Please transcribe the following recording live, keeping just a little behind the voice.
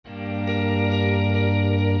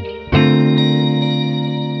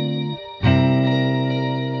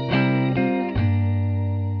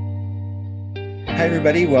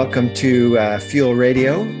everybody. Welcome to Fuel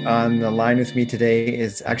Radio. On the line with me today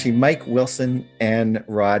is actually Mike Wilson and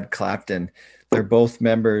Rod Clapton. They're both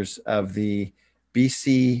members of the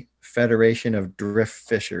BC Federation of Drift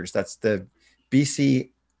Fishers. That's the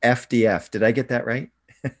BC FDF. Did I get that right?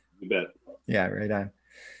 You bet. Yeah, right on.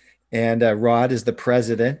 And Rod is the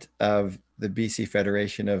president of the BC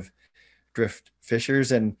Federation of Drift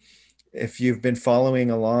Fishers. And if you've been following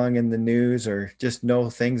along in the news or just know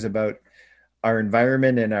things about our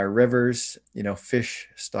environment and our rivers, fish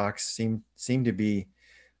stocks seem to be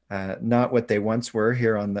not what they once were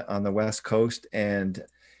here on the West Coast, and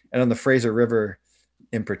on the Fraser River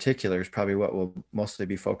in particular is probably what we'll mostly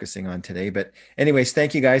be focusing on today. But anyways,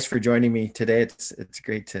 thank you guys for joining me today. It's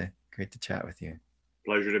great to chat with you.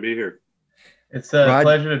 Pleasure to be here. It's a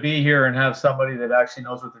pleasure to be here and have somebody that actually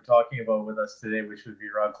knows what they're talking about with us today, which would be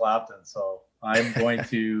Rod Clapton. So I'm going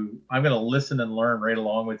to listen and learn right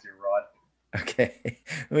along with you, Rod. Okay.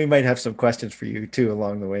 We might have some questions for you too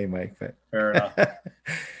along the way, Mike. But fair enough.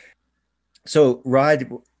 So Rod,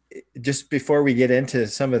 just before we get into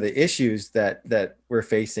some of the issues that we're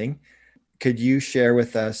facing, could you share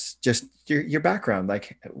with us just your background?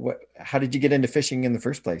 Like how did you get into fishing in the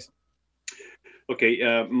first place? Okay.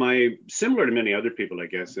 Similar to many other people, I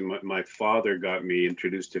guess, and my father got me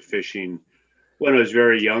introduced to fishing when I was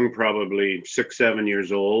very young, probably 6, 7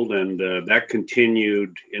 years old. And that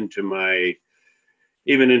continued into my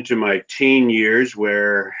teen years,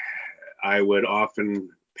 where I would often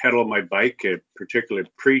pedal my bike, particularly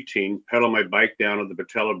preteen, pedal my bike down to the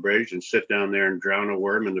Patella Bridge and sit down there and drown a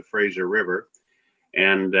worm in the Fraser River.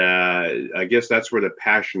 And I guess that's where the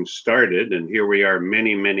passion started. And here we are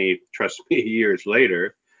many, trust me, years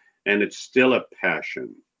later, and it's still a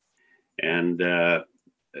passion. And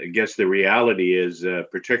I guess the reality is,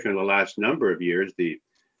 particularly in the last number of years, the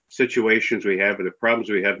situations we have or the problems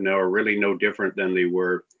we have now are really no different than they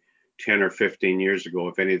were 10 or 15 years ago.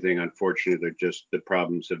 If anything, unfortunately, the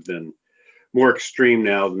problems have been more extreme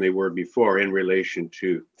now than they were before in relation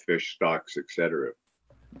to fish stocks, et cetera.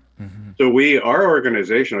 Mm-hmm. So our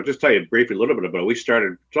organization, I'll just tell you briefly a little bit about it. We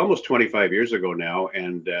started almost 25 years ago now,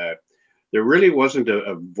 and there really wasn't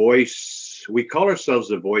a voice. We call ourselves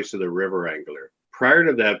the voice of the river angler. Prior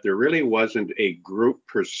to that, there really wasn't a group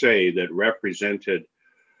per se that represented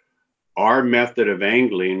our method of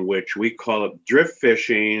angling, which we call it drift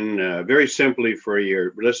fishing. Very simply for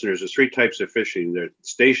your listeners, there's 3 types of fishing. There's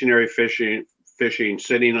stationary fishing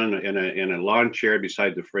sitting in a lawn chair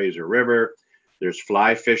beside the Fraser River. There's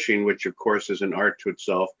fly fishing, which of course is an art to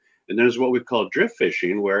itself. And there's what we call drift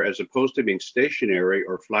fishing, where as opposed to being stationary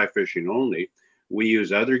or fly fishing only, we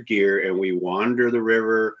use other gear and we wander the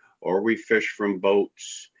river or we fish from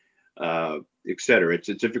boats, etc.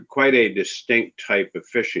 It's quite a distinct type of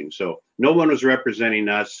fishing. So no one was representing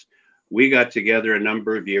us. We got together a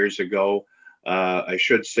number of years ago. I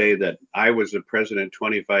should say that I was the president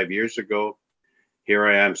 25 years ago. Here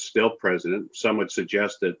I am still president. Some would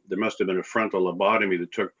suggest that there must have been a frontal lobotomy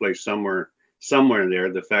that took place somewhere in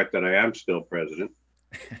there, the fact that I am still president.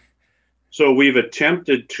 So we've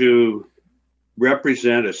attempted to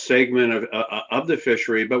represent a segment of the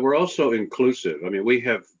fishery, but we're also inclusive. I mean, we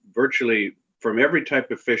have virtually from every type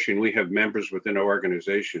of fishing, we have members within our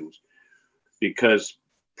organizations, because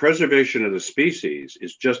preservation of the species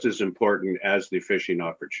is just as important as the fishing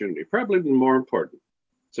opportunity, probably even more important.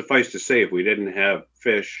 Suffice to say, if we didn't have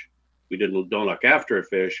fish, don't look after a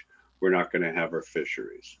fish, we're not going to have our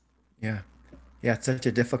fisheries. Yeah. It's such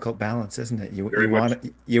a difficult balance, isn't it?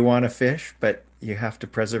 You want to fish, but you have to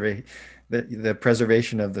preserve the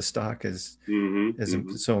preservation of the stock is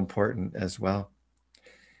so important as well.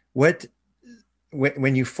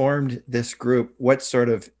 When you formed this group, what sort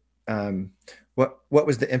of what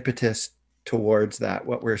was the impetus towards that?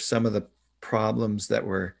 What were some of the problems that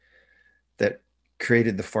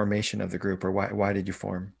created the formation of the group, or why did you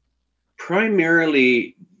form?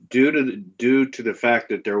 Primarily due to the fact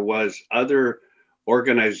that there was other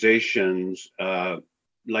organizations,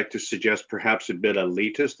 like to suggest perhaps a bit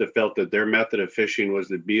elitist, that felt that their method of fishing was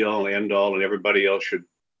the be all end all and everybody else should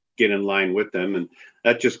get in line with them. And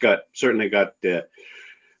that just certainly got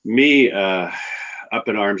me up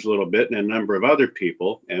in arms a little bit, and a number of other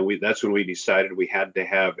people. And that's when we decided we had to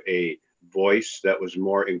have a voice that was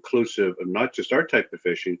more inclusive of not just our type of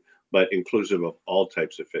fishing, but inclusive of all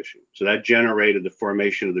types of fishing. So that generated the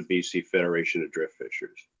formation of the BC Federation of Drift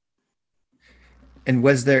Fishers. And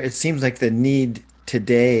it seems like the need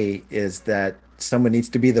today is that someone needs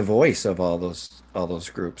to be the voice of all those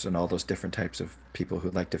groups and all those different types of people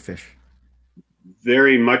who like to fish.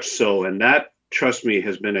 Very much so. And that, trust me,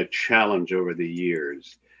 has been a challenge over the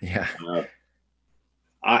years. Yeah.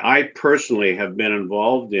 I personally have been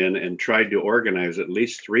involved in and tried to organize at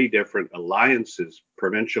least 3 different alliances,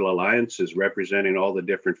 provincial alliances representing all the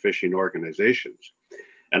different fishing organizations.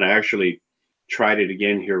 And I actually tried it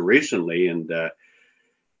again here recently. And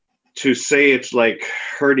to say it's like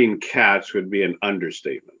herding cats would be an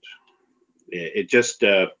understatement. It just,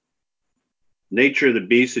 nature of the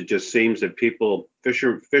beast, it just seems that people,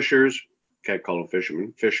 fishers, can't call them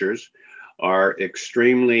fishermen, fishers, are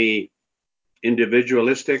extremely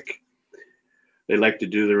individualistic. They like to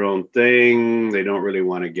do their own thing. They don't really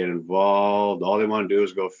want to get involved. All they want to do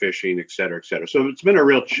is go fishing, et cetera, et cetera. So it's been a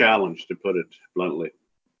real challenge, to put it bluntly.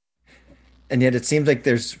 And yet it seems like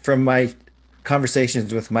there's, from my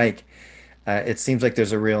conversations with Mike, it seems like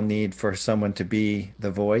there's a real need for someone to be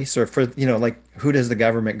the voice, or for, like, who does the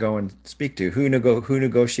government go and speak to? Who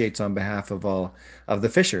negotiates on behalf of all of the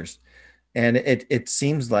fishers? And it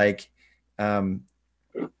seems like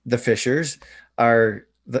the fishers are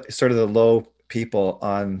sort of the low people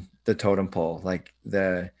on the totem pole, like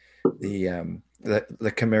the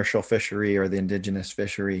commercial fishery or the indigenous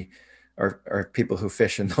fishery, or people who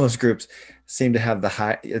fish in those groups seem to have the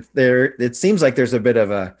high. It seems like there's a bit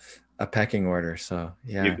of a pecking order. So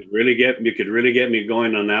yeah, you could really get me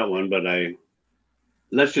going on that one, but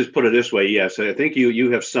let's just put it this way. Yes, I think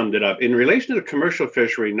you have summed it up. In relation to the commercial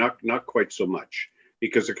fishery, not quite so much,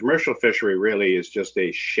 because the commercial fishery really is just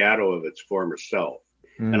a shadow of its former self.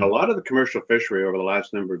 And a lot of the commercial fishery over the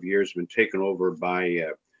last number of years has been taken over by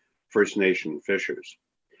First Nation fishers.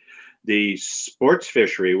 The sports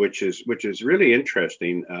fishery, which is really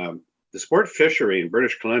interesting, the sport fishery in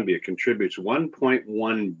British Columbia contributes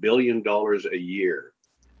 $1.1 billion a year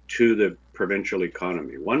to the provincial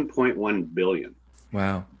economy. 1.1 billion.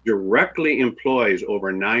 Wow. Directly employs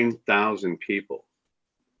over 9,000 people.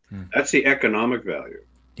 That's the economic value.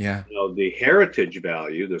 Yeah. The heritage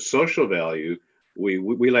value, the social value,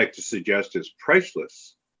 we like to suggest is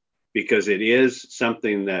priceless, because it is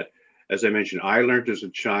something that, as I mentioned, I learned as a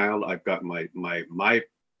child. I've got my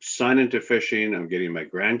son into fishing. I'm getting my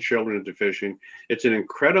grandchildren into fishing. It's an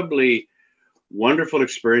incredibly wonderful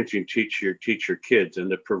experience you teach your kids.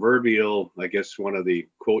 And the proverbial, I guess one of the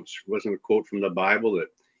quotes wasn't a quote from the Bible, that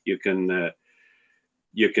you can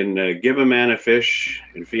give a man a fish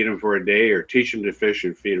and feed him for a day, or teach him to fish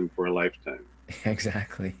and feed him for a lifetime.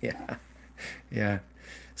 Exactly. Yeah. Yeah.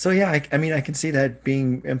 So yeah, I mean, I can see that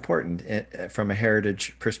being important from a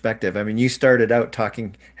heritage perspective. I mean, you started out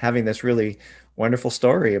having this really wonderful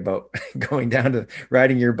story about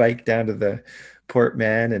riding your bike down to the Port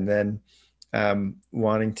Mann, and then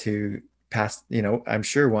wanting to pass, I'm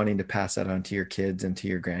sure wanting to pass that on to your kids and to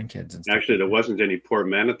your grandkids. And stuff. Actually, there wasn't any Port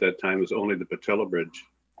Mann at that time. It was only the Patella Bridge.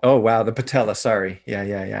 Oh, wow. The Patella. Sorry.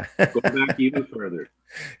 Yeah. Go back even further.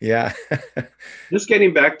 Yeah. Just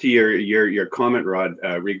getting back to your comment, Rod,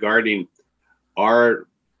 regarding our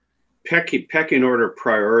pecking order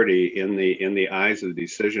priority in the eyes of the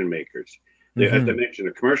decision makers. As I mentioned,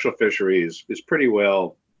 the commercial fishery is pretty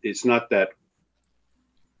well. It's not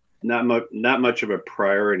much of a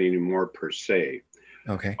priority anymore per se.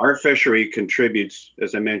 Okay. Our fishery contributes,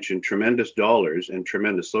 as I mentioned, tremendous dollars and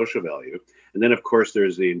tremendous social value. And then, of course,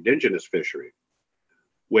 there's the indigenous fishery,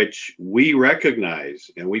 which we recognize,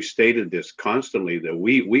 and we've stated this constantly, that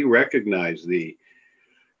we recognize the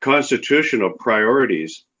constitutional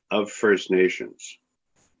priorities of First Nations.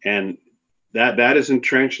 And that is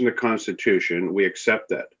entrenched in the Constitution. We accept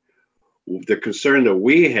that. The concern that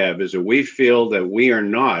we have is that we feel that we are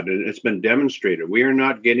not, and it's been demonstrated, we are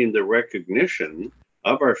not getting the recognition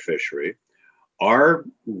of our fishery, our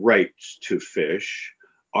rights to fish,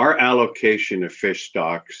 our allocation of fish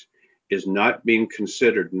stocks is not being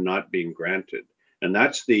considered, not being granted. And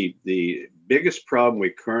that's the biggest problem we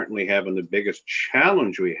currently have, and the biggest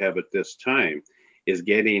challenge we have at this time is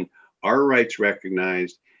getting our rights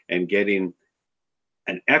recognized and getting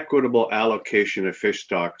an equitable allocation of fish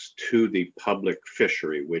stocks to the public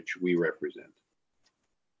fishery, which we represent.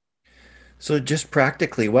 So just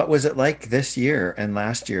practically, what was it like this year and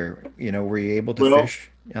last year? Were you able to fish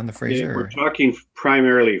on the Fraser? Yeah, we're talking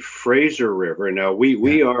primarily Fraser River. Now,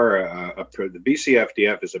 we are, the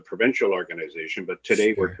BCFDF is a provincial organization, but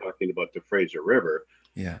today we're talking about the Fraser River.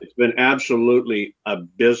 Yeah. It's been absolutely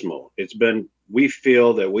abysmal. We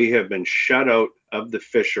feel that we have been shut out of the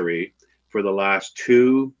fishery for the last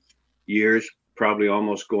 2 years, probably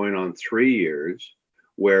almost going on 3 years,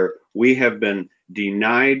 where we have been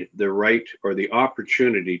denied the right or the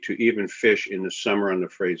opportunity to even fish in the summer on the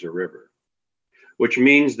Fraser River, which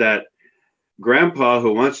means that grandpa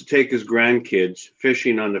who wants to take his grandkids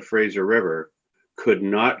fishing on the Fraser River could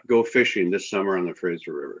not go fishing this summer on the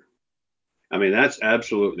Fraser River. I mean, that's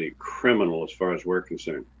absolutely criminal as far as we're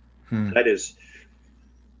concerned. That is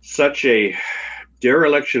such a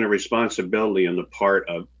dereliction of responsibility on the part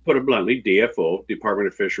of, put it bluntly, DFO, Department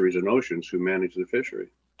of Fisheries and Oceans, who manage the fishery.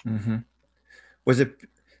 Mm-hmm. Was it,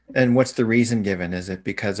 and what's the reason given? Is it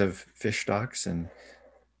because of fish stocks and?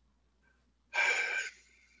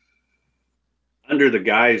 Under the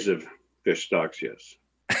guise of fish stocks, yes.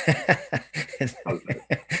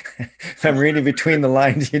 If I'm reading between the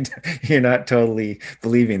lines, you're not totally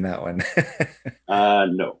believing that one.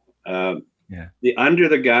 No. Yeah. Under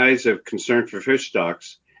the guise of concern for fish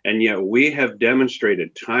stocks, and yet we have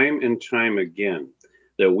demonstrated time and time again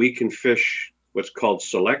that we can fish what's called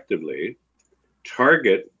selectively,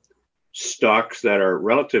 target stocks that are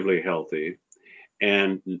relatively healthy,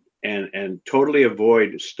 and totally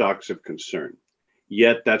avoid stocks of concern.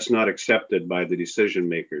 Yet that's not accepted by the decision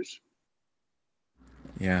makers.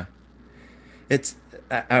 Yeah.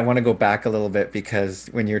 I want to go back a little bit, because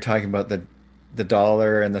when you're talking about the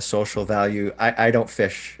dollar and the social value, I don't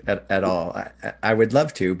fish at all. I would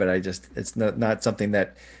love to, but it's not something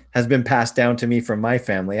that has been passed down to me from my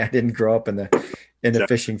family. I didn't grow up in a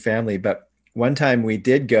fishing family, but one time we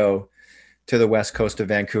did go to the west coast of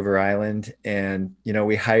Vancouver Island, and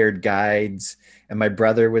we hired guides, and my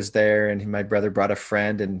brother was there, and my brother brought a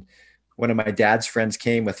friend, and one of my dad's friends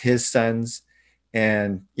came with his sons,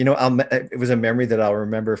 and it was a memory that I'll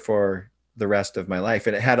remember for the rest of my life.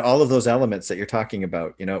 And it had all of those elements that you're talking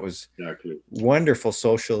about. It was wonderful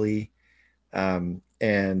socially, and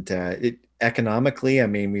it economically. I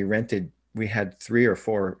mean, we had 3 or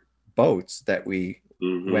 4 boats that we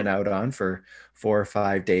went out on for 4 or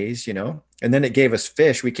 5 days, and then it gave us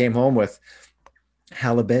fish. We came home with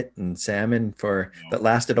halibut and salmon that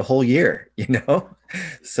lasted a whole year,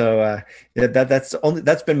 So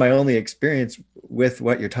that's been my only experience with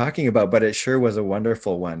what you're talking about, but it sure was a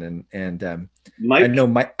wonderful one. And Mike,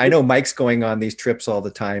 I know Mike's going on these trips all the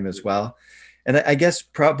time as well. And I guess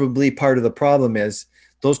probably part of the problem is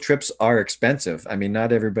those trips are expensive. I mean,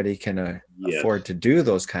 not everybody can afford to do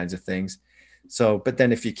those kinds of things. So, but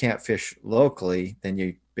then if you can't fish locally, then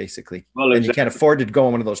you basically, and you can't afford to go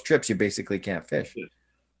on one of those trips, you basically can't fish.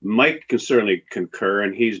 Mike can certainly concur,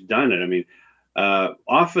 and he's done it. I mean,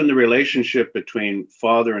 often the relationship between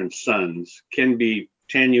father and sons can be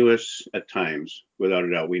tenuous at times, without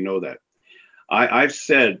a doubt. We know that. I've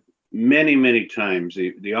said many, many times,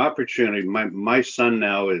 the opportunity, my son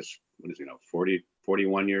now is,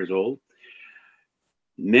 41 years old.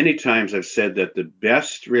 Many times I've said that the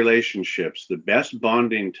best relationships, the best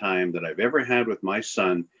bonding time that I've ever had with my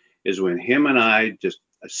son is when him and I just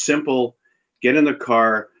a simple get in the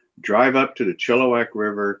car, drive up to the Chilliwack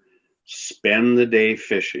River, spend the day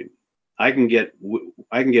fishing. I can get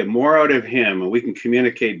more out of him, and we can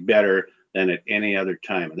communicate better than at any other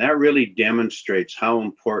time. And that really demonstrates how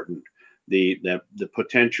important the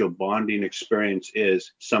potential bonding experience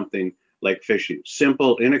is, something like fishing.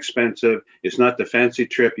 Simple, inexpensive. It's not the fancy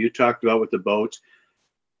trip you talked about with the boats.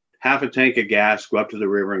 Half a tank of gas, go up to the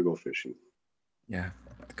river and go fishing. Yeah,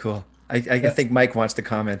 cool. I think Mike wants to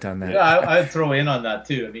comment on that. Yeah, I'd throw in on that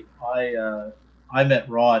too. I mean, I met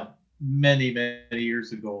Rod many, many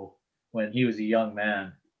years ago when he was a young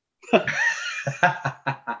man.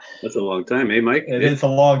 That's a long time, eh, Mike? It's a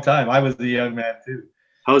long time. I was a young man too.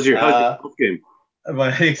 How's your golf game?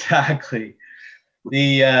 But exactly.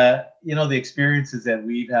 The experiences that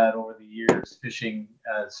we've had over the years fishing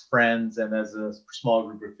as friends and as a small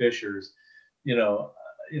group of fishers,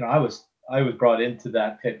 I was brought into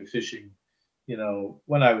that type of fishing,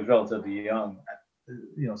 when I was relatively young,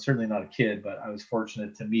 certainly not a kid, but I was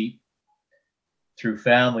fortunate to meet through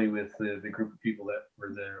family with the group of people that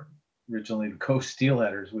were there originally, the Coast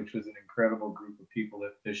Steelheaders, which was an incredible group of people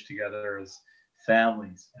that fished together as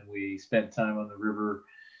families. And we spent time on the river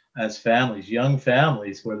as families, young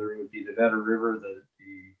families, whether it would be the Vedder River, the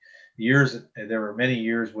years, there were many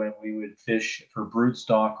years when we would fish for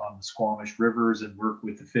broodstock on the Squamish rivers and work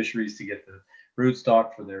with the fisheries to get the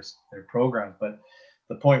broodstock for their program. But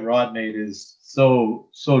the point Rod made is so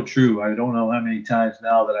true. I don't know how many times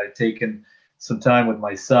now that I've taken some time with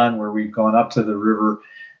my son where we've gone up to the river,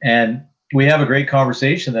 and we have a great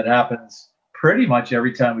conversation that happens pretty much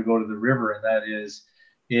every time we go to the river, and that is,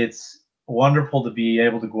 it's wonderful to be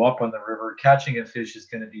able to go up on the river. Catching a fish is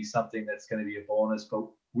going to be something that's going to be a bonus, but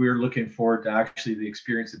we're looking forward to actually the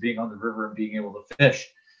experience of being on the river and being able to fish.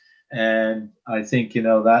 And I think,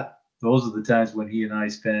 that those are the times when he and I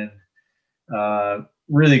spend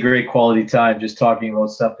really great quality time just talking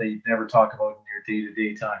about stuff that you never talk about in your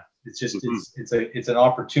day-to-day time. It's just, it's an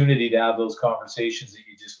opportunity to have those conversations that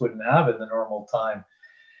you just wouldn't have in the normal time.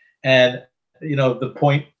 And, the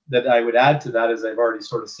point that I would add to that, as I've already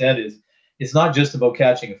sort of said, is it's not just about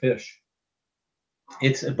catching a fish.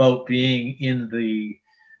 It's about being in the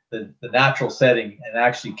natural setting and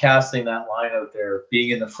actually casting that line out there,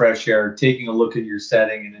 being in the fresh air, taking a look at your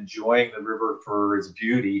setting and enjoying the river for its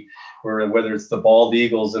beauty, or whether it's the bald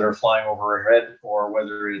eagles that are flying overhead, or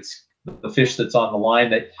whether it's the fish that's on the line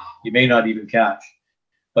that you may not even catch.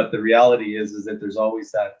 But the reality is that there's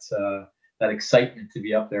always that excitement to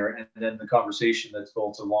be up there, and then the conversation that's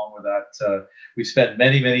built along with that. We've spent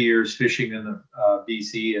many years fishing in the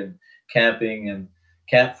BC and camping and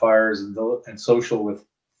campfires and social with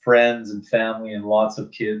friends and family and lots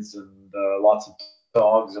of kids and lots of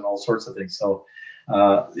dogs and all sorts of things. So,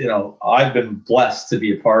 I've been blessed to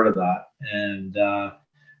be a part of that. And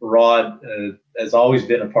Rod has always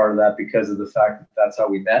been a part of that because of the fact that that's how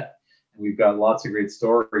we met. And we've got lots of great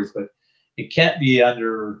stories, but it can't be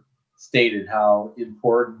understated how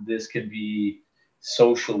important this can be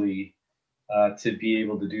socially to be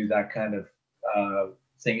able to do that kind of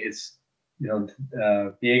thing. It's,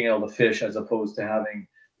 being able to fish as opposed to having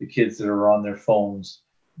the kids that are on their phones.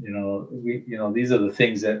 These are the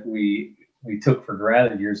things that we took for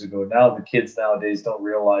granted years ago. Now the kids nowadays don't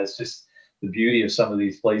realize just the beauty of some of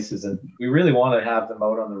these places, and we really want to have them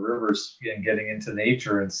out on the rivers and getting into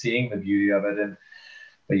nature and seeing the beauty of it.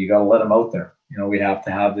 But you got to let them out there. We have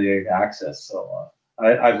to have the access. So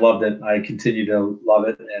I've loved it. I continue to love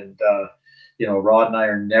it. And Rod and I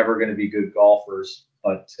are never going to be good golfers,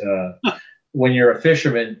 but when you're a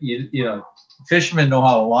fisherman, fishermen know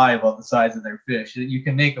how to lie about the size of their fish. You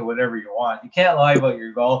can make it whatever you want. You can't lie about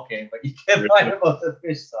your golf game, but you can lie about the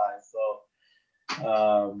fish size.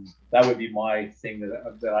 So that would be my thing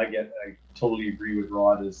that I get. I totally agree with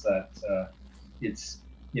Rod, is that it's,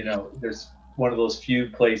 there's one of those few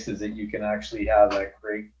places that you can actually have that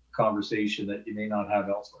great conversation that you may not have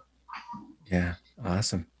elsewhere. Yeah,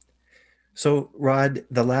 awesome. So Rod,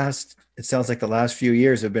 it sounds like the last few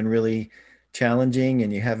years have been really challenging,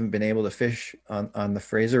 and you haven't been able to fish on the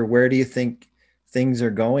Fraser. Where do you think things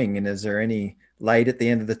are going, and is there any light at the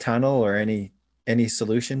end of the tunnel, or any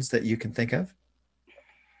solutions that you can think of?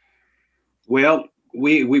 Well,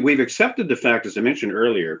 we've accepted the fact, as I mentioned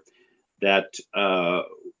earlier, that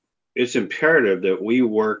it's imperative that we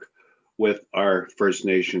work with our First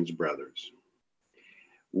Nations brothers.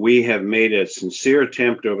 We have made a sincere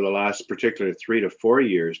attempt over the last particular 3 to 4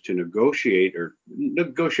 years to negotiate, or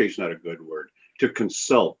negotiate's not a good word, to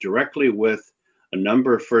consult directly with a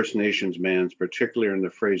number of First Nations mans, particularly in the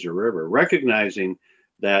Fraser River, recognizing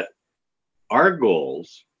that our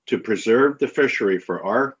goals to preserve the fishery for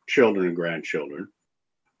our children and grandchildren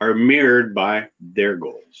are mirrored by their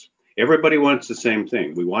goals. Everybody wants the same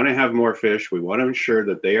thing. We want to have more fish. We want to ensure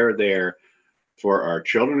that they are there for our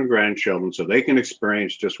children and grandchildren so they can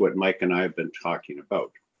experience just what Mike and I have been talking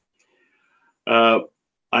about.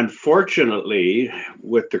 Unfortunately,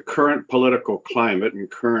 with the current political climate and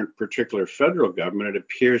current particular federal government, it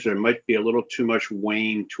appears there might be a little too much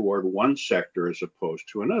weighing toward one sector as opposed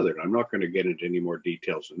to another. And I'm not going to get into any more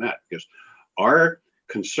details than that, because our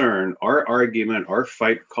concern, our argument, our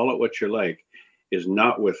fight, call it what you like, is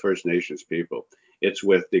not with First Nations people. It's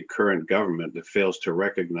with the current government that fails to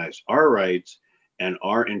recognize our rights and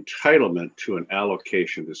our entitlement to an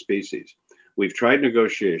allocation to species. We've tried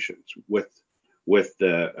negotiations with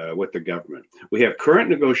the government. We have current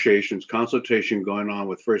negotiations, consultation going on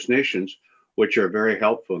with First Nations, which are very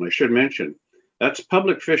helpful. And I should mention, that's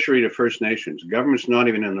public fishery to First Nations. Government's not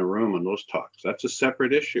even in the room on those talks. That's a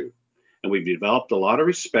separate issue. And we've developed a lot of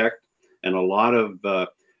respect and a lot of, I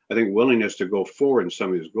think, willingness to go forward in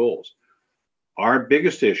some of these goals. Our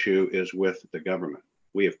biggest issue is with the government.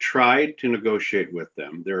 We have tried to negotiate with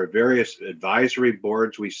them. There are various advisory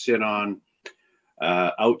boards we sit on,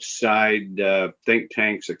 outside think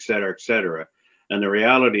tanks, et cetera. And the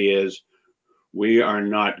reality is we are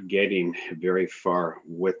not getting very far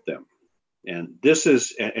with them. And this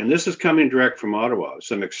is coming direct from Ottawa.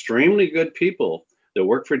 Some extremely good people that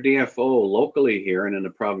work for DFO locally here and in the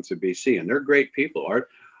province of BC, and they're great people.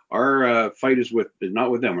 Our fight is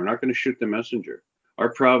not with them. We're not going to shoot the messenger.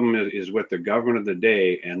 Our problem is with the government of the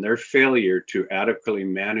day and their failure to adequately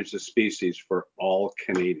manage the species for all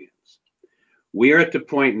Canadians. We are at the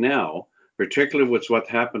point now, particularly with what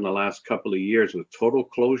happened the last couple of years with total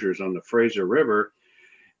closures on the Fraser River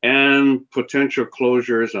and potential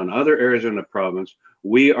closures on other areas in the province.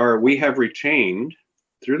 We have retained,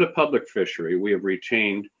 through the public fishery, we have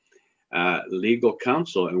retained legal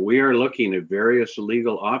counsel, and we are looking at various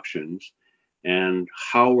legal options and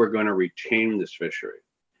how we're going to retain this fishery.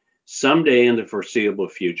 Someday in the foreseeable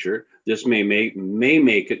future, this may make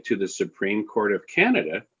it to the Supreme Court of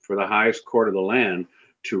Canada, for the highest court of the land,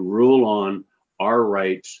 to rule on our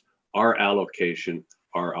rights, our allocation,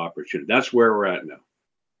 our opportunity. That's where we're at now.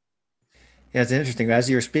 Yeah, it's interesting. As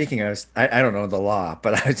you were speaking, I don't know the law,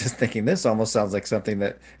 but I was just thinking this almost sounds like something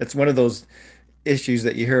that it's one of those issues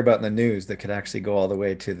that you hear about in the news that could actually go all the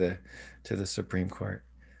way to the Supreme Court.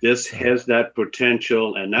 This So, has that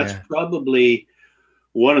potential, and that's yeah. probably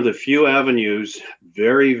one of the few avenues,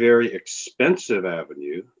 very, very expensive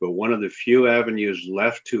avenue, but one of the few avenues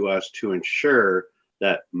left to us to ensure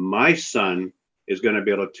that my son is going to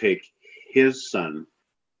be able to take his son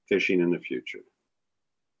fishing in the future.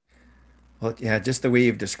 Well, yeah, just the way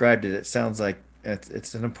you've described it, it sounds like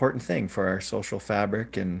it's an important thing for our social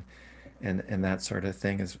fabric and that sort of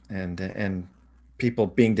thing is and people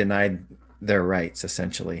being denied their rights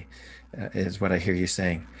essentially is what I hear you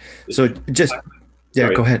saying. It's, So just yeah,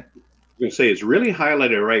 sorry, go ahead. I'm going to say it's really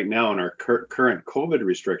highlighted right now in our current COVID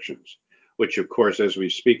restrictions, which, of course, as we're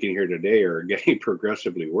speaking here today, are getting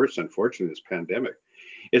progressively worse, unfortunately, this pandemic.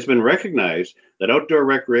 It's been recognized that outdoor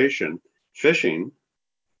recreation, fishing,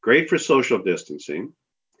 great for social distancing.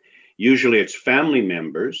 Usually it's family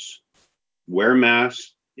members, wear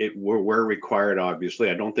masks. We're required, obviously.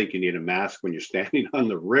 I don't think you need a mask when you're standing on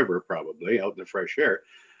the river, probably out in the fresh air,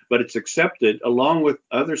 but it's accepted along with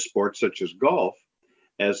other sports such as golf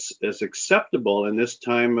as acceptable in this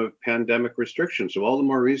time of pandemic restrictions. So all the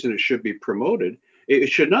more reason it should be promoted. It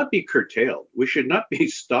should not be curtailed. We should not be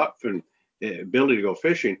stopped from ability to go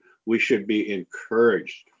fishing. We should be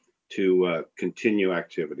encouraged to continue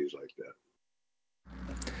activities like that.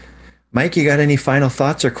 Mike, you got any final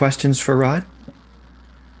thoughts or questions for Rod?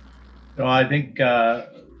 No, I think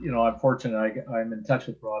I'm fortunate. I'm in touch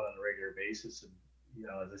with Rod on a regular basis, and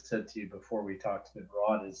as I said to you before we talked, that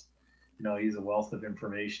Rod is, he's a wealth of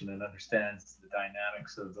information and understands the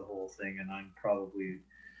dynamics of the whole thing. And I'm probably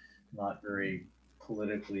not very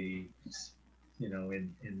politically,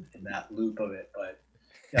 in that loop of it. But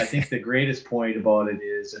I think the greatest point about it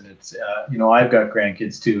is, and it's, I've got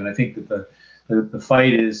grandkids too, and I think that the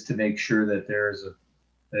fight is to make sure that there's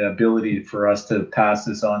an ability for us to pass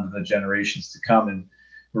this on to the generations to come. And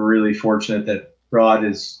we're really fortunate that Rod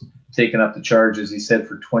has taken up the charge, as he said,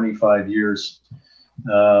 for 25 years.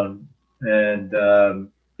 It's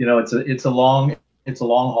a long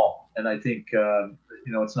haul, and I think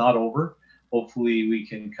it's not over. Hopefully we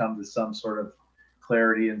can come to some sort of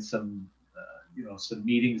clarity and some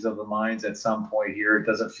meetings of the minds at some point here. It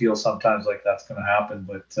doesn't feel sometimes like that's going to happen,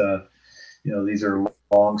 but these are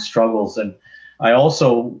long struggles. And I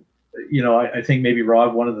also, I think maybe,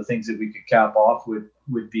 Rod, one of the things that we could cap off with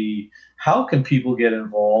would be, how can people get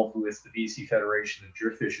involved with the BC Federation of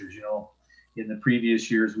Drift Fishers? In the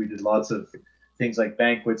previous years, we did lots of things like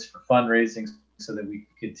banquets for fundraising so that we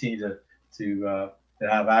could continue to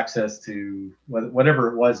have access to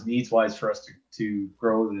whatever it was needs-wise for us to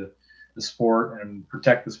grow the sport and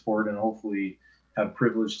protect the sport, and hopefully have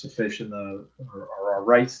privilege to fish or our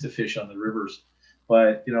rights to fish on the rivers.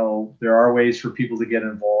 But there are ways for people to get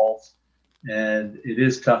involved, and it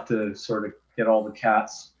is tough to sort of get all the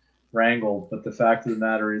cats wrangled. But the fact of the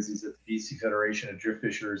matter is that the BC Federation of Drift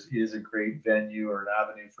Fishers is a great venue or an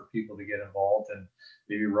avenue for people to get involved. And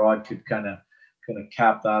maybe Rod could kind of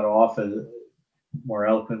cap that off more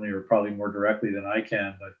eloquently, or probably more directly than I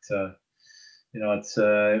can. But it's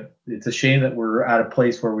a shame that we're at a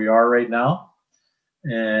place where we are right now,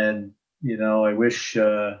 and I wish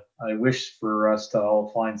for us to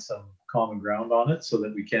all find some common ground on it so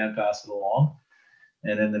that we can pass it along.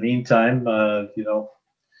 And in the meantime,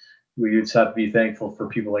 we just have to be thankful for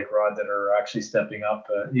people like Rod that are actually stepping up.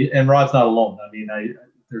 And Rod's not alone. I mean,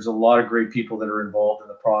 there's a lot of great people that are involved in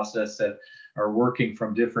the process that are working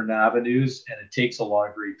from different avenues, and it takes a lot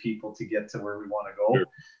of great people to get to where we want to go. Sure.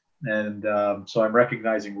 And so I'm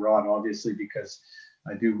recognizing Rod, obviously, because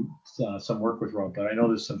I do some work with Rod, but I know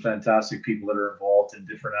there's some fantastic people that are involved in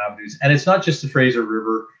different avenues. And it's not just the Fraser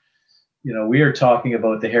River. We are talking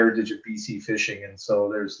about the heritage of BC fishing. And so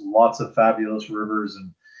there's lots of fabulous rivers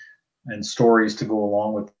and stories to go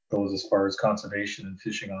along with those as far as conservation and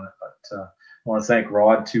fishing on it. But I want to thank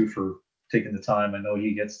Rod too for taking the time. I know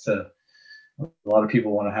a lot of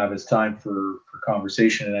people want to have his time for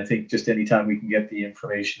conversation. And I think just anytime we can get the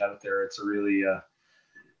information out there, it's a really,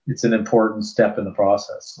 it's an important step in the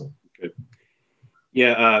process. So. Good.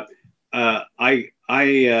 Yeah. I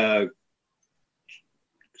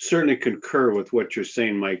certainly concur with what you're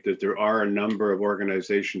saying, Mike, that there are a number of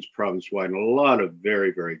organizations province-wide and a lot of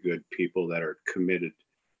very, very good people that are committed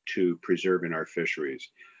to preserving our fisheries.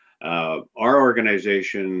 Our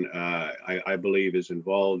organization, I believe, is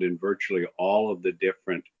involved in virtually all of the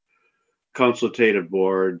different consultative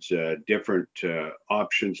boards, different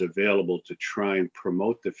options available to try and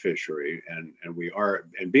promote the fishery. And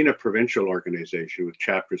being a provincial organization with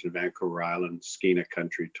chapters in Vancouver Island, Skeena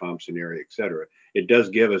Country, Thompson area, et cetera, it does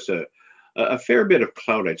give us a fair bit of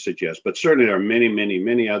clout, I'd suggest. But certainly there are many, many,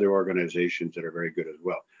 many other organizations that are very good as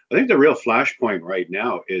well. I think the real flashpoint right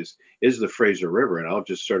now is the Fraser River, and I'll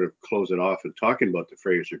just sort of close it off and talking about the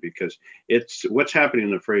Fraser, because it's what's happening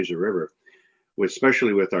in the Fraser River,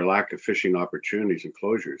 especially with our lack of fishing opportunities and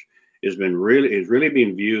closures, is really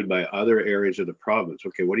being viewed by other areas of the province.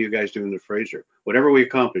 Okay, what do you guys do in the Fraser? Whatever we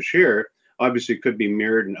accomplish here, obviously could be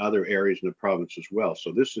mirrored in other areas in the province as well.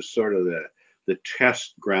 So this is sort of the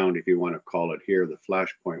test ground, if you want to call it here, the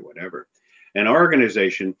flashpoint, whatever. And our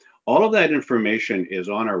organization, all of that information is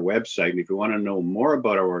on our website. And if you want to know more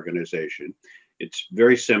about our organization, it's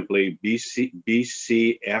very simply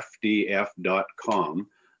bcfdf.com.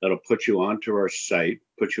 That'll put you onto our site,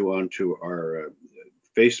 put you onto our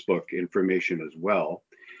Facebook information as well.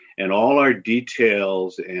 And all our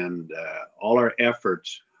details and all our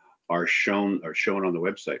efforts are shown on the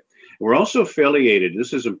website. We're also affiliated,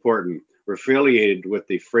 this is important, we're affiliated with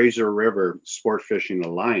the Fraser River Sport Fishing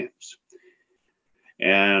Alliance.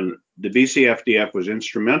 And the BCFDF was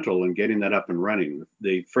instrumental in getting that up and running.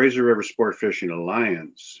 The Fraser River Sport Fishing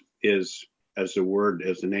Alliance is, as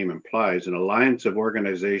the name implies, an alliance of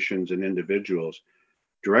organizations and individuals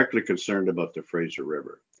directly concerned about the Fraser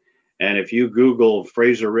River. And if you Google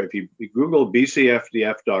if you Google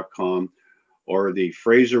bcfdf.com or the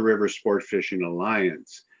Fraser River Sport Fishing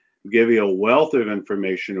Alliance, it'll give you a wealth of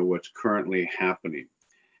information of what's currently happening.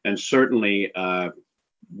 And certainly,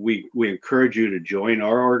 we encourage you to join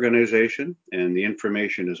our organization, and the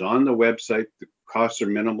information is on the website. The costs are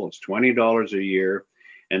minimal. It's $20 a year.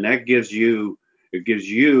 And that gives you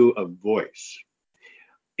a voice.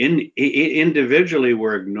 Individually,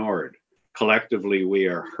 we're ignored. Collectively, we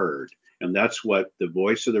are heard. And that's what the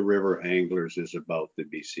Voice of the River Anglers is about, the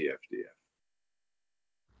BCFDF.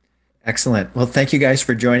 Excellent. Well, thank you guys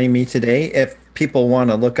for joining me today. If people want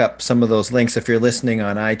to look up some of those links, if you're listening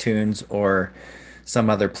on iTunes or some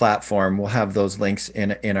other platform, we'll have those links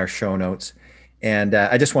in our show notes. And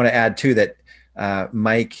I just want to add too that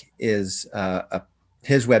Mike is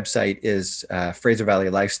his website is Fraser Valley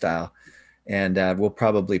Lifestyle, and we'll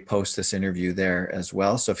probably post this interview there as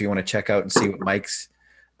well. So if you want to check out and see what Mike's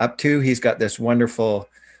up to, he's got this wonderful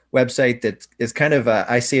website that is kind of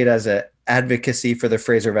I see it as a advocacy for the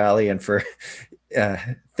Fraser Valley and for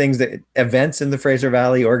events in the Fraser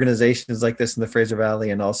Valley, organizations like this in the Fraser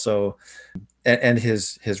Valley, and also and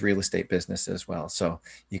his real estate business as well. So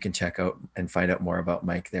you can check out and find out more about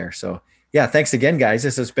Mike there. So yeah, thanks again, guys.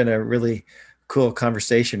 This has been a really cool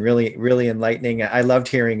conversation, really, really enlightening. I loved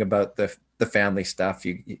hearing about the family stuff.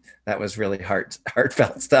 That was really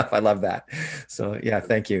heartfelt stuff. I love that. So yeah,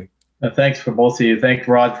 thank you. Thanks for both of you. Thanks,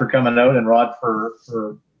 Rod, for coming out, and Rod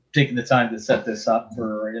for taking the time to set this up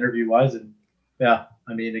for our interview wise. And yeah,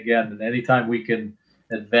 I mean, again, anytime we can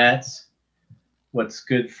advance what's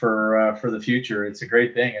good for the future, it's a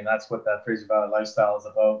great thing. And that's what that Fraser Valley Lifestyle is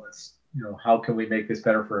about. It's, how can we make this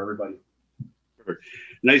better for everybody? Perfect.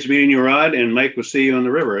 Nice meeting you, Rod, and Mike, we'll see you on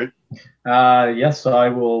the river, Yes, I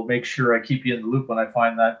will make sure I keep you in the loop when I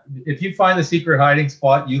find that. If you find the secret hiding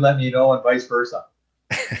spot, you let me know, and vice versa.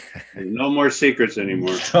 No more secrets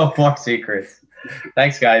anymore. No more secrets.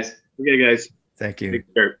 Thanks, guys. Okay, guys. Thank you.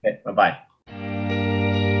 Take care. Okay, bye-bye.